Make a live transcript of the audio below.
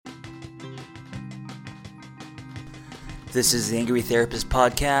This is the Angry Therapist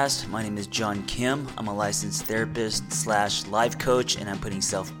Podcast. My name is John Kim. I'm a licensed therapist / life coach, and I'm putting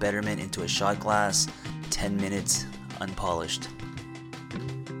self-betterment into a shot glass. 10 minutes unpolished.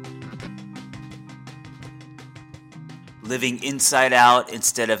 Living inside out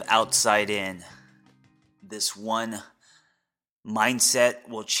instead of outside in. This one mindset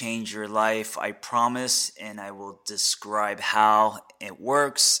will change your life, I promise, and I will describe how it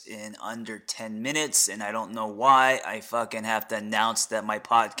works in under 10 minutes, and I don't know why I fucking have to announce that my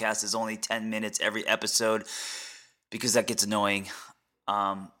podcast is only 10 minutes every episode, because that gets annoying.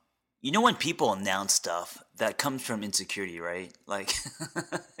 You know when people announce stuff, that comes from insecurity, right? Like,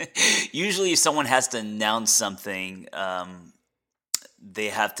 usually if someone has to announce something, they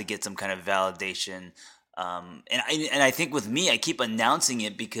have to get some kind of validation. And I think with me, I keep announcing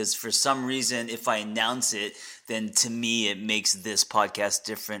it because for some reason, if I announce it, then to me, it makes this podcast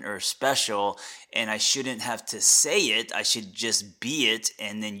different or special. And I shouldn't have to say it. I should just be it.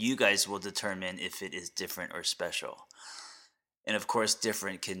 And then you guys will determine if it is different or special. And of course,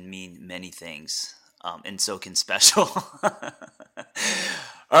 different can mean many things. And so can special.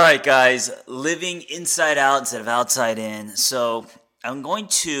 All right, guys, living inside out instead of outside in. So I'm going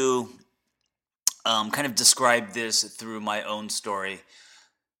to kind of describe this through my own story.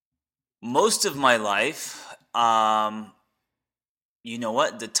 Most of my life, you know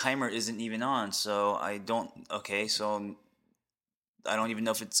what? The timer isn't even on, so I don't even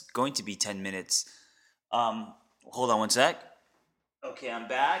know if it's going to be 10 minutes. Hold on one sec. Okay, I'm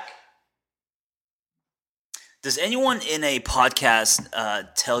back. Does anyone in a podcast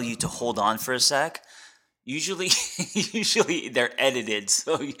tell you to hold on for a sec? Usually they're edited,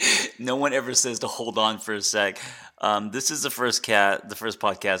 so no one ever says to hold on for a sec. This is the first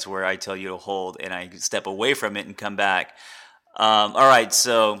podcast where I tell you to hold and I step away from it and come back. All right,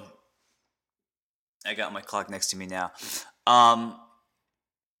 so I got my clock next to me now.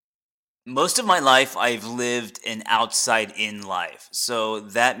 Most of my life, I've lived an outside-in life. So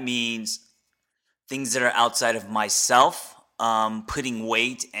that means things that are outside of myself, putting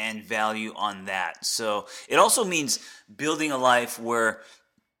weight and value on that. So it also means building a life where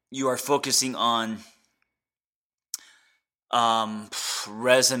you are focusing on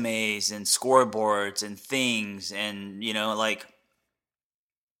resumes and scoreboards and things, and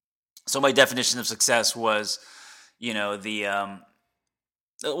so my definition of success was,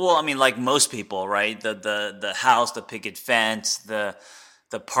 like most people, right? The house, the picket fence, the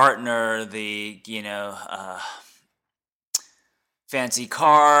partner, the fancy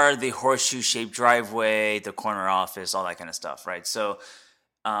car, the horseshoe-shaped driveway, the corner office, all that kind of stuff, right? So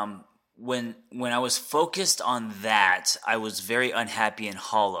when I was focused on that, I was very unhappy and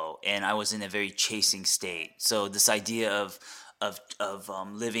hollow, and I was in a very chasing state. So this idea of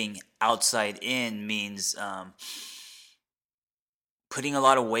living outside in means putting a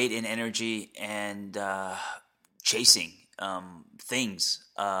lot of weight and energy and chasing things.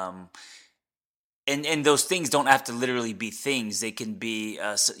 And those things don't have to literally be things. They can be,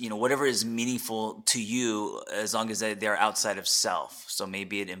 whatever is meaningful to you, as long as they're outside of self. So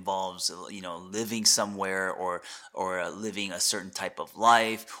maybe it involves, living somewhere or living a certain type of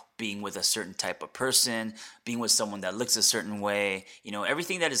life, being with a certain type of person, being with someone that looks a certain way.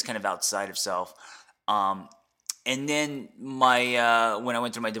 Everything that is kind of outside of self. And then when I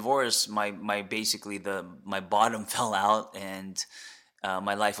went through my divorce, my bottom fell out and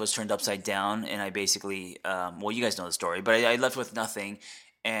my life was turned upside down, and I basically, you guys know the story, but I left with nothing,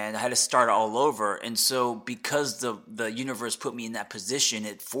 and I had to start all over. And so because the universe put me in that position,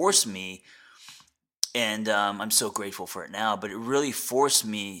 it forced me, and I'm so grateful for it now, but it really forced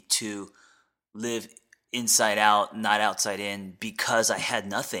me to live inside out, not outside in, because I had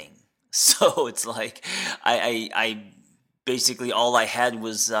nothing. So it's like I basically, all I had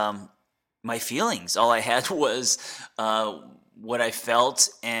was my feelings. All I had was what I felt,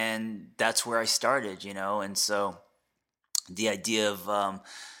 and that's where I started, And so the idea of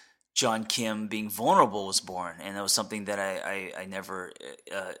John Kim being vulnerable was born, and that was something that I never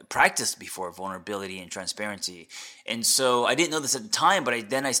practiced before, vulnerability and transparency. And so I didn't know this at the time, but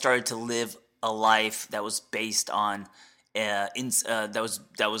then I started to live a life that was based on that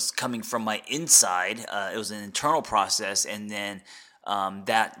was coming from my inside. It was an internal process, and then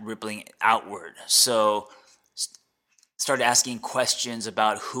that rippling outward. So started asking questions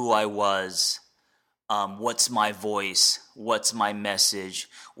about who I was, what's my voice, what's my message,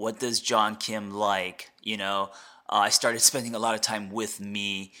 what does John Kim like, I started spending a lot of time with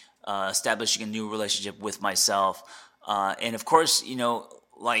me, establishing a new relationship with myself, and of course,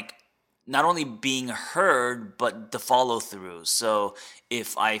 not only being heard, but the follow through. So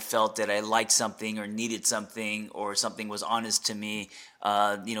if I felt that I liked something or needed something or something was honest to me,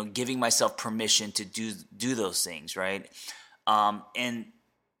 giving myself permission to do those things, right? And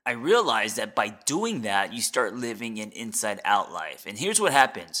I realized that by doing that, you start living an inside out life. And here's what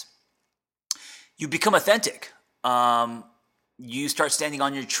happens: you become authentic. You start standing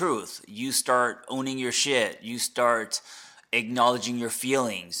on your truth. You start owning your shit. You start acknowledging your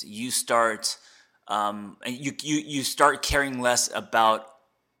feelings. You start and you start caring less about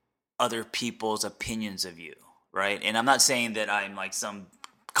other people's opinions of you, right? And I'm not saying that I'm like some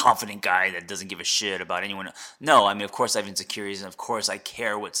confident guy that doesn't give a shit about anyone. No, I mean, of course I have insecurities, and of course I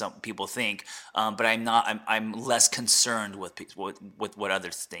care what some people think. But I'm not. I'm less concerned with what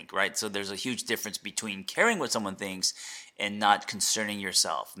others think, right? So there's a huge difference between caring what someone thinks and not concerning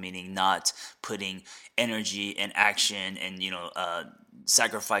yourself, meaning not putting energy and action and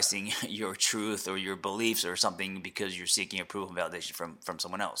sacrificing your truth or your beliefs or something because you're seeking approval and validation from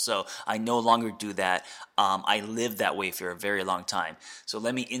someone else. So I no longer do that. I lived that way for a very long time. So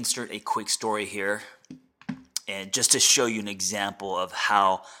let me insert a quick story here, and just to show you an example of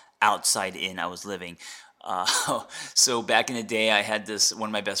how outside in I was living. So back in the day, I had this one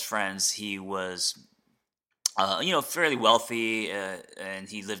of my best friends. He was fairly wealthy, and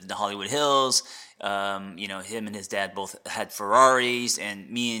he lived in the Hollywood Hills. Him and his dad both had Ferraris, and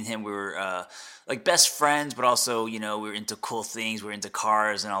me and him, we were like best friends, but also, we were into cool things. We were into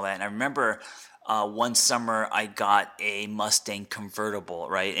cars and all that. And I remember one summer I got a Mustang convertible,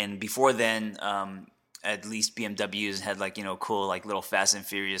 right? And before then, at least BMWs had cool little Fast and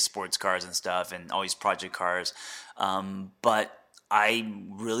Furious sports cars and stuff, and always project cars. But I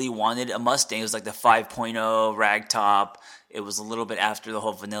really wanted a Mustang. It was like the 5.0 ragtop. It was a little bit after the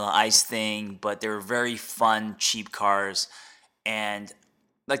whole Vanilla Ice thing, but they were very fun, cheap cars, and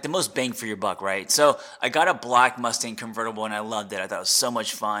like the most bang for your buck, right? So I got a black Mustang convertible, and I loved it. I thought it was so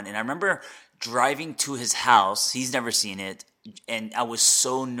much fun. And I remember driving to his house. He's never seen it, and I was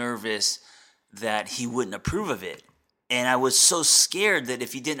so nervous that he wouldn't approve of it. And I was so scared that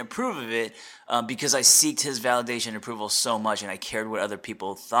if he didn't approve of it, because I seeked his validation and approval so much, and I cared what other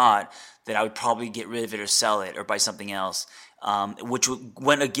people thought, that I would probably get rid of it or sell it or buy something else, which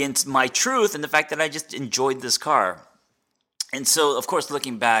went against my truth and the fact that I just enjoyed this car. And so, of course,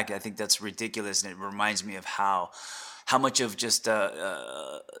 looking back, I think that's ridiculous, and it reminds me of how much of just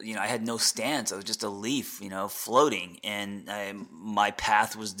I had no stance. I was just a leaf, floating, and my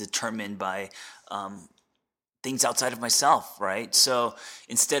path was determined by things outside of myself, right? So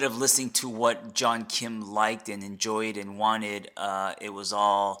instead of listening to what John Kim liked and enjoyed and wanted, it was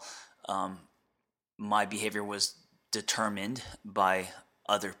all my behavior was determined by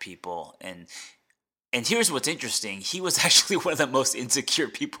other people. And here's what's interesting: he was actually one of the most insecure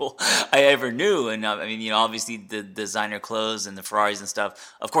people I ever knew. And I mean, obviously the designer clothes and the Ferraris and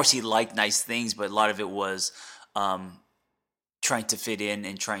stuff. Of course, he liked nice things, but a lot of it was trying to fit in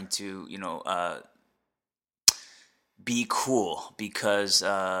and trying to be cool because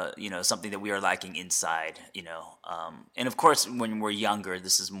something that we are lacking inside. And of course, when we're younger,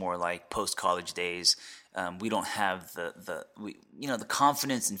 this is more like post college days. We don't have the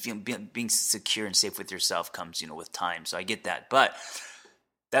confidence and being secure and safe with yourself comes with time. So I get that, but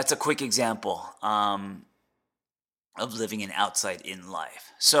that's a quick example of living an outside in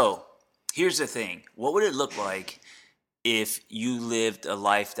life. So here's the thing: what would it look like if you lived a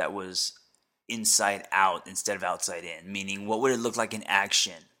life that was inside out instead of outside in? Meaning, what would it look like in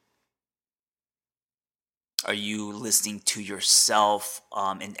action? Are you listening to yourself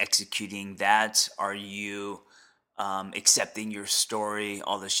and executing that? Are you accepting your story,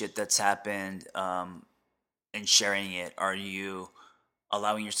 all the shit that's happened, and sharing it? Are you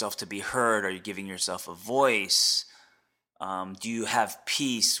allowing yourself to be heard? Are you giving yourself a voice? Do you have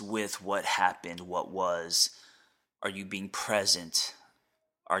peace with what happened, what was? Are you being present?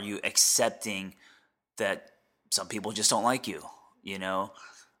 Are you accepting that some people just don't like you?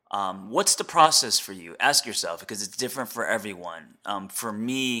 What's the process for you? Ask yourself, because it's different for everyone. For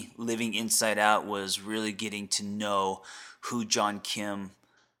me, living inside out was really getting to know who John Kim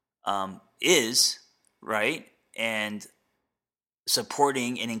is, right? And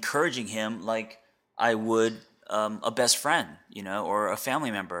supporting and encouraging him like I would a best friend, or a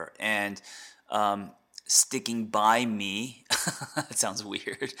family member, and sticking by me. That sounds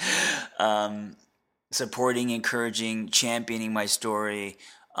weird. Supporting, encouraging, championing my story.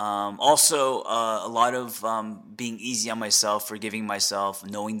 Also, a lot of being easy on myself, forgiving myself,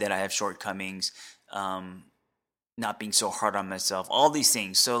 knowing that I have shortcomings, not being so hard on myself, all these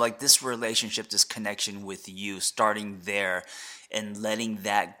things. So like this relationship, this connection with you, starting there and letting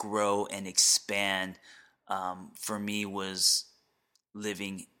that grow and expand, for me, was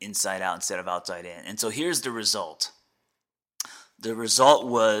living inside out instead of outside in. And so here's the result. The result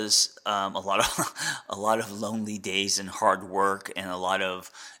was a lot of a lot of lonely days and hard work, and a lot of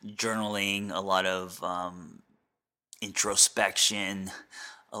journaling, a lot of introspection,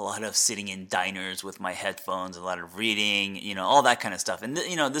 a lot of sitting in diners with my headphones, a lot of reading, all that kind of stuff. And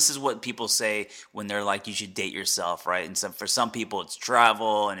this is what people say when they're like, you should date yourself, right? And so for some people, it's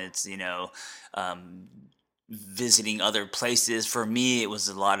travel, and it's visiting other places. For me, it was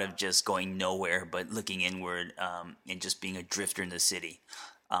a lot of just going nowhere, but looking inward, and just being a drifter in the city.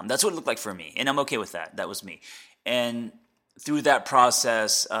 That's what it looked like for me, and I'm okay with that. That was me. And through that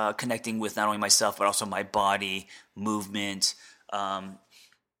process, connecting with not only myself, but also my body, movement,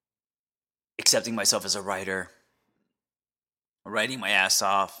 accepting myself as a writer, writing my ass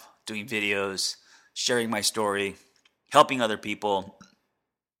off, doing videos, sharing my story, helping other people,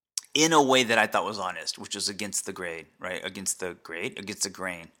 in a way that I thought was honest, which was against the grain, right? Against the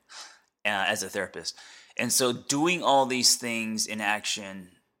grain, as a therapist. And so doing all these things in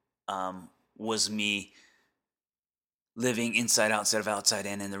action, was me living inside out instead of outside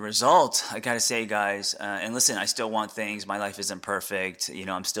in. And the result, I gotta say, guys, and listen, I still want things. My life isn't perfect.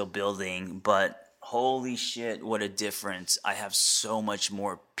 I'm still building, but holy shit, what a difference. I have so much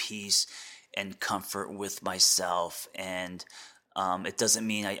more peace and comfort with myself. And it doesn't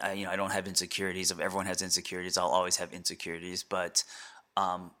mean I don't have insecurities. If everyone has insecurities, I'll always have insecurities, but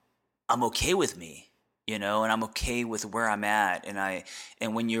I'm okay with me, and I'm okay with where I'm at.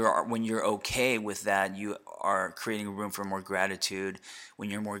 And when you're okay with that, you are creating room for more gratitude. When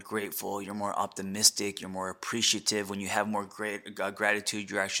you're more grateful, you're more optimistic, you're more appreciative. When you have more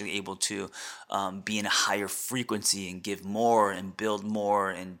gratitude, you're actually able to be in a higher frequency and give more and build more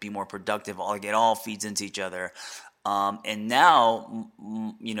and be more productive. It all feeds into each other. And now,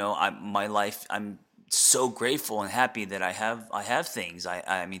 my life, I'm so grateful and happy that I have things.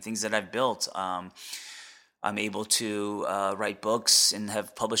 I mean, things that I've built. I'm able to write books and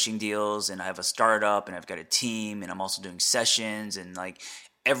have publishing deals, and I have a startup, and I've got a team, and I'm also doing sessions, and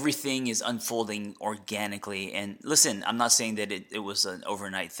everything is unfolding organically. And listen, I'm not saying that it was an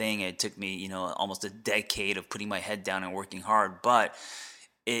overnight thing. It took me, almost a decade of putting my head down and working hard, but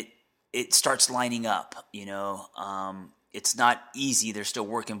it starts lining up, it's not easy. There's still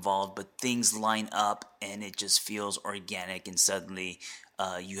work involved, but things line up and it just feels organic, and suddenly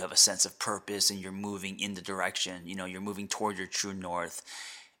you have a sense of purpose and you're moving in the direction, you're moving toward your true north.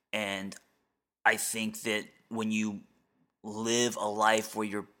 And I think that when you live a life where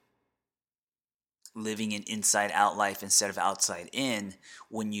you're living an inside out life instead of outside in,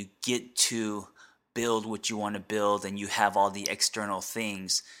 when you get to build what you want to build and you have all the external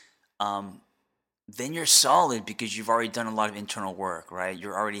things, then you're solid because you've already done a lot of internal work, right?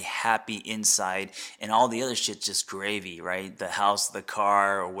 You're already happy inside, and all the other shit's just gravy, right? The house, the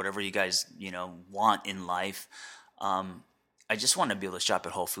car, or whatever you guys, want in life. I just want to be able to shop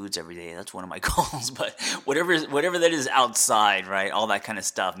at Whole Foods every day. That's one of my goals. But whatever that is outside, right? All that kind of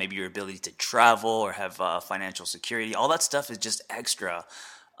stuff. Maybe your ability to travel or have financial security. All that stuff is just extra.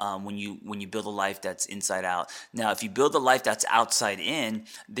 When you build a life that's inside out. Now, if you build a life that's outside in,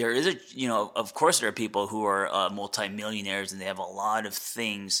 there is of course there are people who are multimillionaires and they have a lot of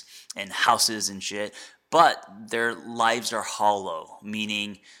things and houses and shit, but their lives are hollow,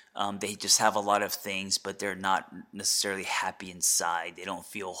 meaning they just have a lot of things, but they're not necessarily happy inside. They don't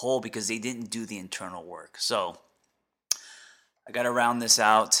feel whole because they didn't do the internal work. So I got to round this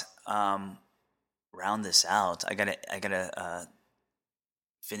out. I gotta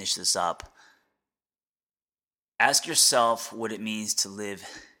finish this up. Ask yourself what it means to live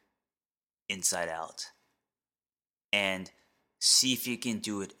inside out, and see if you can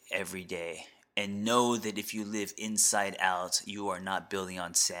do it every day. And know that if you live inside out, you are not building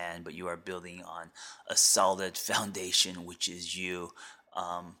on sand, but you are building on a solid foundation, which is you.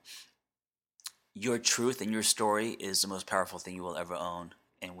 Your truth and your story is the most powerful thing you will ever own.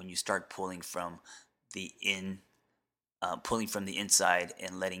 And when you start pulling from the inside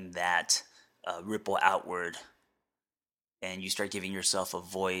and letting that ripple outward, and you start giving yourself a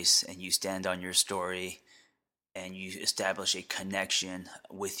voice, and you stand on your story, and you establish a connection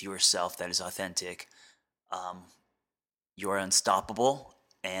with yourself that is authentic, you are unstoppable,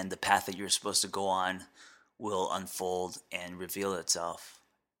 and the path that you're supposed to go on will unfold and reveal itself,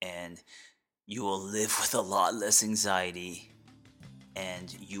 and you will live with a lot less anxiety,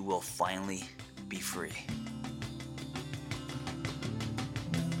 and you will finally be free.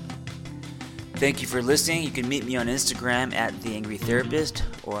 Thank you for listening. You can meet me on Instagram at The Angry Therapist,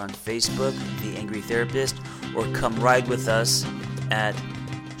 or on Facebook, The Angry Therapist, or come ride with us at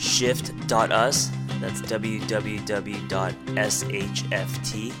shift.us. That's www.shft.us,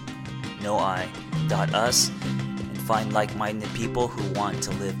 and find like-minded people who want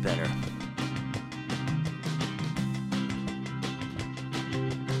to live better.